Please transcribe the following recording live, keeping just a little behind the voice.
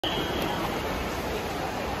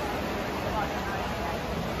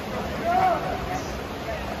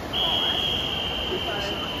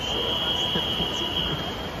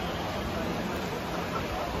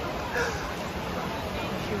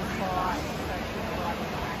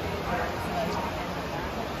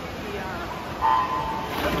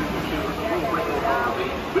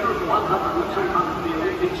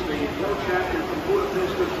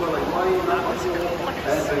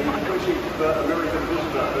American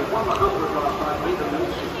visitor who won the 100 last night, Beata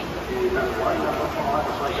Nelson, in that way, number 5,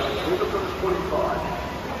 as they go through the first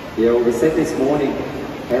 25. Yeah, well, we said this morning,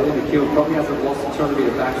 Kaylee McKeown probably hasn't lost a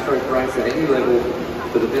 200-metre backstroke race at any level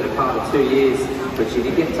for the better part of 2 years, but she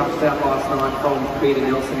did get touched out last night from Beata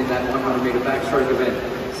Nelson in that 100-metre backstroke event.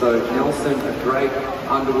 So Nelson, a great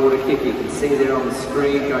underwater kick. You can see there on the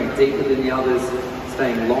screen, going deeper than the others,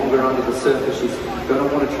 staying longer under the surface. She's going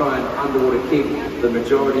to want to try and underwater kick the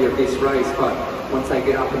majority of this race, but once they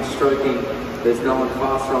get up and stroking, there's no one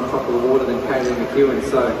faster on top of the water than Kaylee McKeown.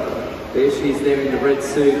 So there she is there in the red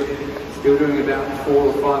suit, still doing about 4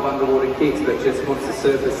 or 5 underwater kicks, but just wants to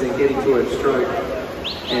surface and get into her stroke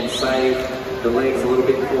and save the legs a little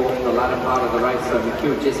bit for the latter part of the race. So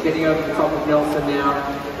McKeown just getting over the top of Nelson now.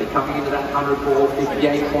 They're coming into that 100 ball,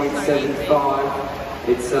 58.75.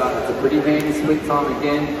 It's a pretty handy split time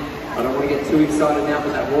again. I don't want to get too excited now,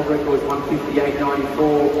 but that world record is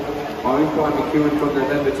 158.94, owned by McKeown from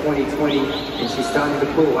November 2020, and she's starting to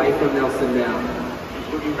pull away from Nelson now. She's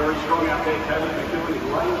looking very strong out there, Kaylee McKeown in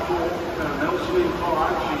lane 4, Nelson in 5.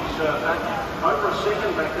 She's back over a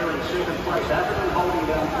second back there in second place. Atherton holding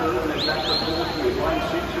down third, and then back to fourth with lane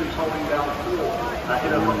 6, who's holding down 4.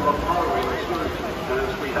 Ahead of Raporo in this group.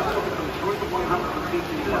 As we have to look them through the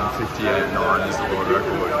 150 now. 158.9 is the world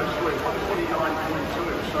record.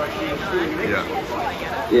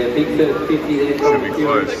 Yeah, big 50 there. Should be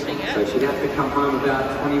close. So she'd have to come home about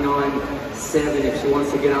 29.7 if she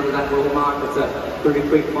wants to get under that world mark. It's a pretty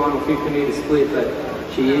quick final 50-metre split, but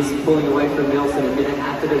she is pulling away from Nelson, and Minna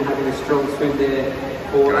Atherton having a strong swim there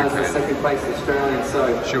for as the second place Australian.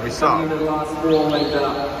 So she'll be coming into the last 4, and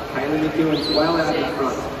Kaylee McKeown's well out in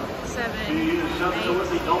front. 7, She is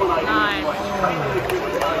absolutely dominating. 9. And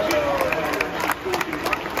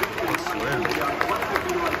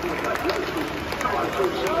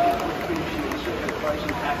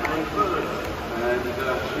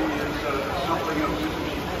she is something else, isn't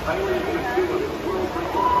she? Kaylee McKeown, world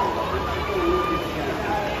record,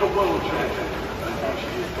 the world champion. And she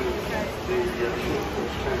is doing the short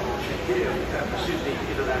course championship here at the Sydney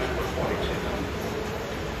International Aquatic Centre.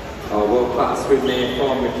 Oh, world-class swim there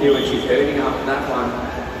from McKeown. She's earning after that one.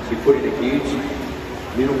 She put in a huge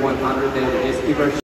middle 100 there to just give her